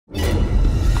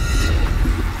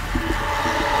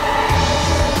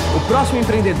próximo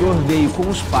empreendedor veio com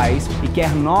os pais e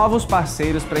quer novos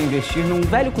parceiros para investir num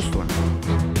velho costume.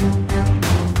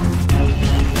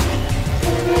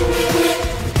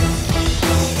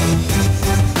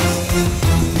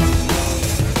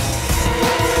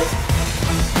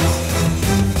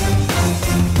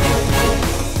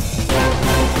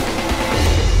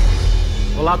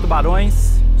 Olá,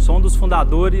 tubarões! Sou um dos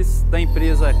fundadores da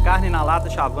empresa Carne na Lata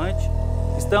Chavante.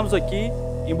 Estamos aqui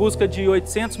em busca de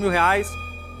R$800 mil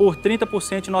por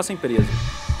 30% de nossa empresa.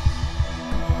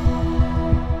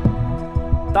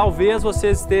 Talvez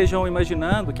vocês estejam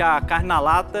imaginando que a carne na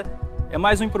lata é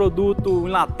mais um produto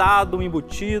enlatado,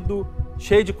 embutido,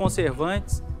 cheio de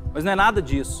conservantes, mas não é nada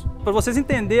disso. Para vocês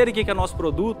entenderem o que é nosso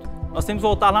produto, nós temos que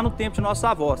voltar lá no tempo de nossos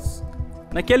avós.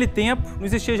 Naquele tempo não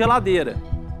existia geladeira.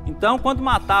 Então, quando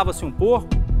matava-se um porco,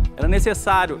 era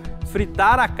necessário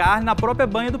fritar a carne na própria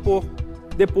banha do porco.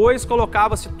 Depois,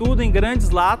 colocava-se tudo em grandes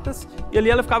latas e ali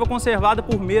ela ficava conservada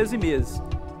por meses e meses.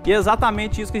 E é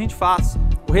exatamente isso que a gente faz,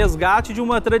 o resgate de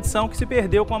uma tradição que se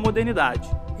perdeu com a modernidade.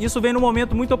 Isso vem num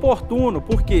momento muito oportuno,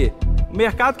 porque o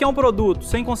mercado quer um produto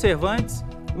sem conservantes,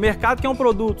 o mercado quer um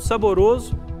produto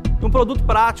saboroso e um produto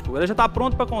prático. Ele já está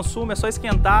pronto para consumo, é só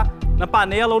esquentar na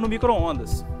panela ou no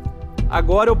micro-ondas.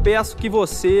 Agora eu peço que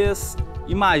vocês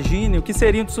imaginem o que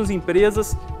seriam de suas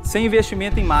empresas sem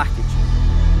investimento em marketing.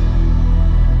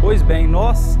 Pois bem,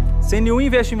 nós, sem nenhum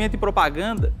investimento em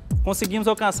propaganda, conseguimos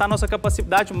alcançar nossa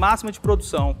capacidade máxima de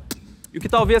produção. E o que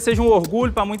talvez seja um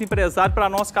orgulho para muito empresário, para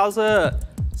nós causa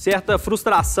certa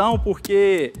frustração,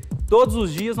 porque todos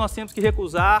os dias nós temos que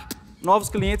recusar novos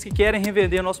clientes que querem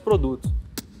revender nosso produto.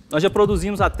 Nós já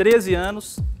produzimos há 13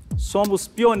 anos, somos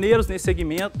pioneiros nesse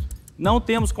segmento, não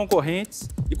temos concorrentes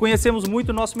e conhecemos muito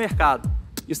o nosso mercado.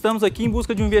 Estamos aqui em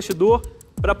busca de um investidor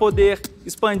para poder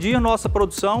expandir nossa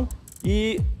produção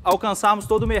e alcançarmos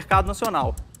todo o mercado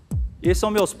nacional. Esses são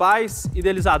meus pais,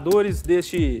 idealizadores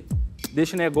deste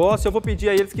negócio. Eu vou pedir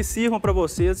a eles que sirvam para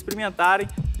vocês experimentarem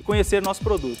e conhecerem nosso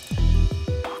produto.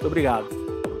 Muito obrigado.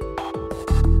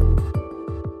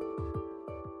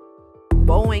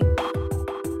 Bom, hein?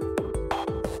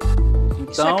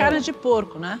 Isso é carne de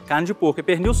porco, né? Carne de porco, é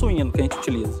pernil suíno que a gente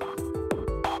utiliza.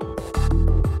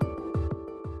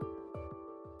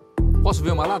 Posso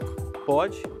ver uma lata?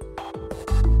 Pode.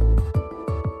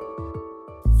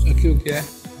 Isso aqui o que é?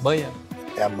 Banha.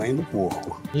 É a banha do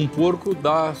porco. Um porco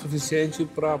dá suficiente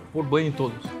para pôr banha em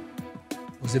todos.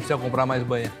 Você precisa comprar mais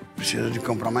banha. Precisa de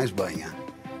comprar mais banha,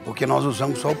 porque nós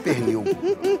usamos só o pernil.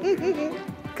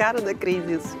 Cara da Cris,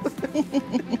 isso.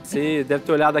 Você deve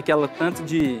ter olhado aquela tanto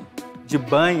de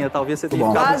banha, talvez você tenha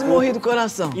ficado Quase morri do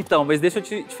coração. Então, mas deixa eu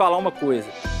te falar uma coisa.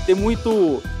 Tem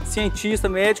muito cientista,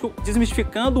 médico,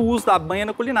 desmistificando o uso da banha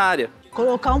na culinária.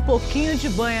 Colocar um pouquinho de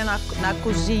banha na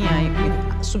cozinha,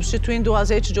 substituindo o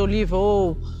azeite de oliva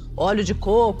ou óleo de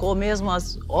coco, ou mesmo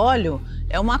óleo,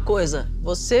 é uma coisa.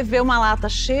 Você vê uma lata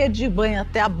cheia de banha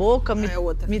até a boca,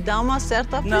 me dá uma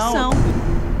certa aflição.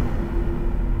 Não.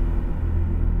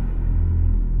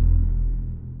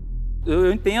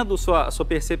 Eu entendo a sua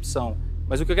percepção,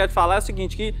 mas o que eu quero te falar é o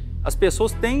seguinte, que as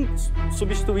pessoas têm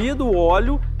substituído o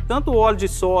óleo, tanto o óleo de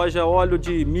soja, óleo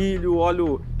de milho,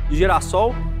 óleo de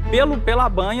girassol, pela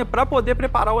banha para poder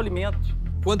preparar o alimento.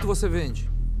 Quanto você vende?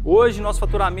 Hoje, nosso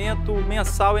faturamento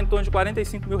mensal é em torno de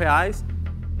R$45 mil,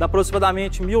 dá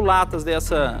aproximadamente 1.000 latas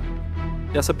dessa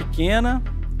pequena,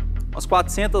 umas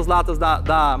 400 latas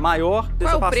da maior. Qual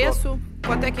é o preço?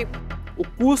 Quanto é que... O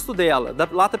custo dela, da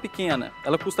lata pequena,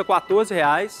 ela custa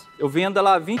R$14, eu vendo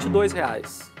ela a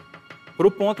R$22. Para o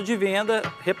ponto de venda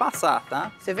repassar,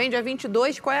 tá? Você vende a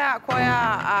 22, qual é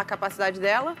a capacidade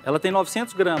dela? Ela tem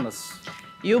 900 gramas.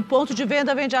 E o ponto de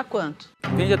venda vende a quanto?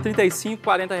 Vende a R$35,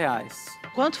 R$40.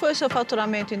 Quanto foi o seu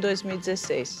faturamento em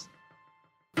 2016?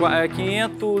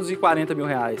 540 mil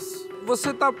reais.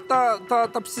 Você tá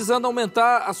precisando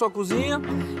aumentar a sua cozinha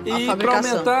e para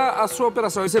aumentar a sua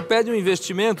operação. Você pede um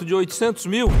investimento de 800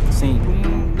 mil Sim.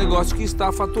 para um negócio que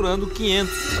está faturando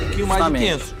 500, um pouquinho mais de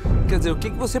 500. Quer dizer, o que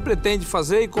você pretende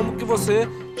fazer e como que você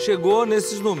chegou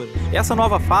nesses números? Essa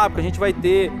nova fábrica, a gente vai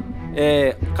ter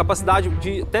capacidade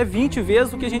de até 20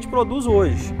 vezes do que a gente produz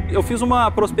hoje. Eu fiz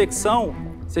uma prospecção,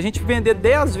 se a gente vender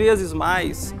 10 vezes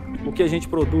mais o que a gente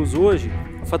produz hoje,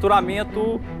 o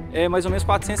faturamento é mais ou menos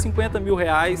R$450 mil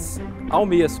ao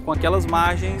mês, com aquelas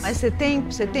margens. Mas você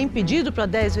tem pedido para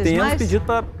 10 vezes mais? Temos pedido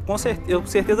para, com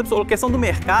certeza absoluta. A questão do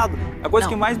mercado, a coisa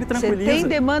que mais me tranquiliza. Você tem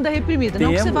demanda reprimida,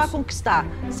 não que você vá conquistar.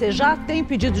 Você já tem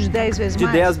pedido de 10 vezes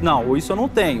mais? De 10, não, isso eu não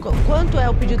tenho. Quanto é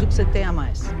o pedido que você tem a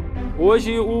mais?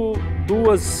 Hoje,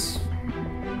 hoje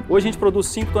a gente produz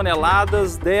 5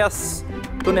 toneladas, 10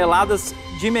 toneladas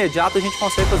de imediato a gente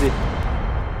consegue fazer.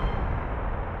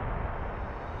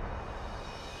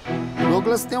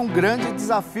 Douglas tem um grande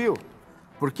desafio,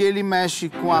 porque ele mexe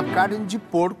com a carne de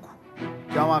porco,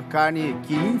 que é uma carne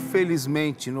que,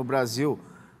 infelizmente, no Brasil,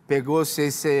 pegou-se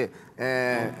esse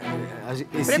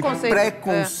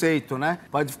preconceito, né?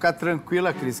 Pode ficar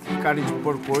tranquila, Cris, que carne de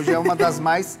porco hoje é uma das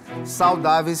mais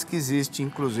saudáveis que existe,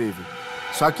 inclusive.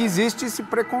 Só que existe esse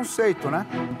preconceito, né?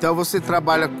 Então você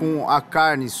trabalha com a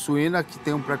carne suína, que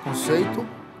tem um preconceito,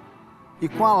 e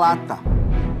com a lata.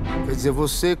 Quer dizer,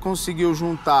 você conseguiu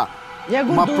juntar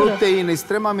uma proteína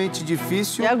extremamente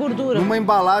difícil numa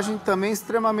embalagem também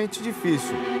extremamente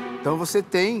difícil. Então você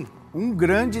tem um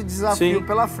grande desafio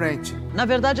pela frente. Na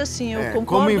verdade, assim, eu concordo...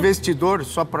 Como investidor,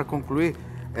 só para concluir,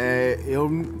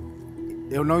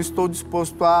 eu não estou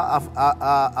disposto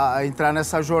a entrar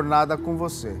nessa jornada com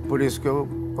você. Por isso que eu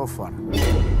tô fora.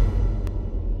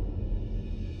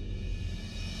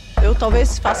 Eu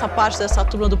talvez faça parte dessa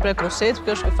turma do preconceito,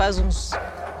 porque eu acho que faz uns,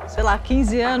 sei lá,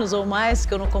 15 anos ou mais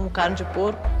que eu não como carne de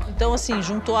porco. Então, assim,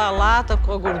 juntou a lata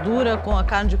com a gordura, com a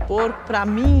carne de porco, pra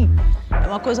mim é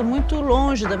uma coisa muito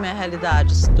longe da minha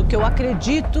realidade, do que eu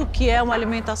acredito que é uma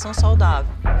alimentação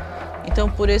saudável. Então,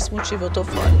 por esse motivo, eu tô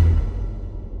fora.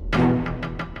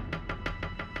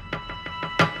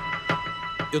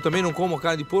 Eu também não como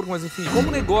carne de porco, mas enfim, como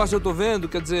negócio eu tô vendo,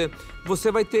 quer dizer,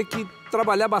 você vai ter que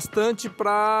trabalhar bastante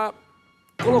para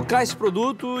colocar esse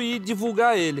produto e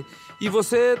divulgar ele. E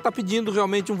você está pedindo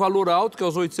realmente um valor alto, que é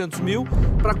os 800 mil,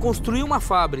 para construir uma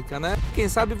fábrica, né? Quem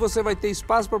sabe você vai ter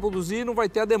espaço para produzir e não vai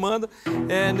ter a demanda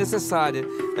necessária.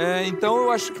 Então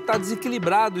eu acho que está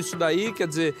desequilibrado isso daí, quer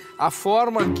dizer, a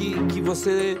forma que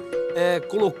você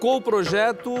colocou o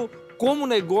projeto como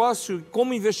negócio,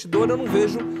 como investidor, eu não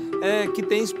vejo que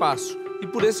tem espaço. E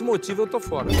por esse motivo eu tô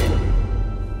fora.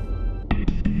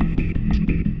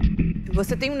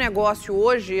 Você tem um negócio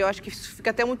hoje, eu acho que isso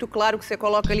fica até muito claro que você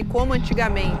coloca ali como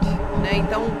antigamente, né?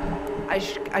 Então,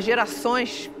 as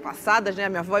gerações passadas, né?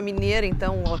 Minha avó é mineira,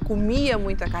 então ela comia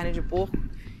muita carne de porco.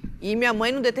 E minha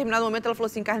mãe, num determinado momento, ela falou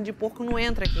assim, carne de porco não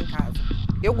entra aqui em casa.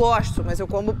 Eu gosto, mas eu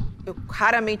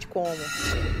raramente como.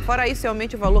 Fora isso,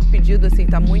 realmente o valor pedido assim,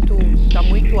 tá muito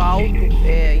alto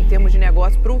em termos de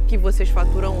negócio para o que vocês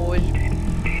faturam hoje.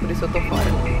 Por isso eu tô fora.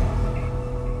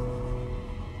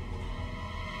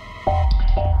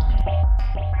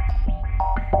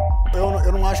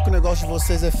 Eu não acho que o negócio de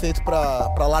vocês é feito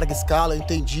para larga escala, eu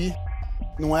entendi.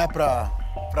 Não é para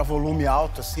volume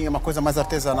alto, assim, é uma coisa mais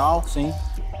artesanal. Sim.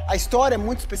 A história é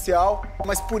muito especial,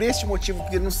 mas por este motivo,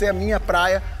 porque não ser a minha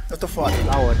praia, eu tô fora.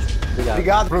 Tá ótimo. Obrigado.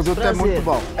 Obrigado. O produto é muito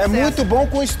bom. É muito bom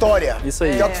com história. Isso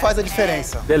aí. Que é o que faz a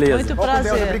diferença. Beleza. Muito Vamos com Deus.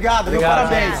 prazer. Obrigado, meu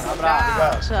parabéns. Tchau.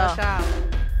 Obrigado. Tchau. Tchau.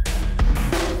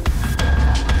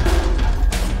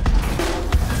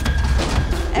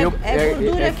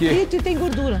 Gordura, frito e tem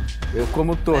gordura. Eu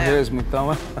como torresmo,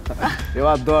 então eu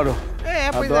adoro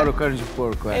carne de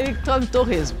porco. Ele come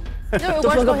torresmo. Não, eu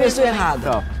Tô falando com a pessoa também.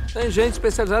 errada. Tem gente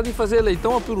especializada em fazer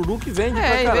leitão a piruru que vende pra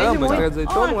vende caramba, muito. quer dizer,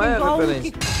 então não é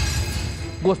referência.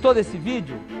 Gostou desse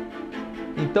vídeo?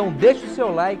 Então deixe o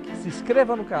seu like, se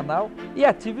inscreva no canal e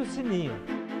ative o sininho.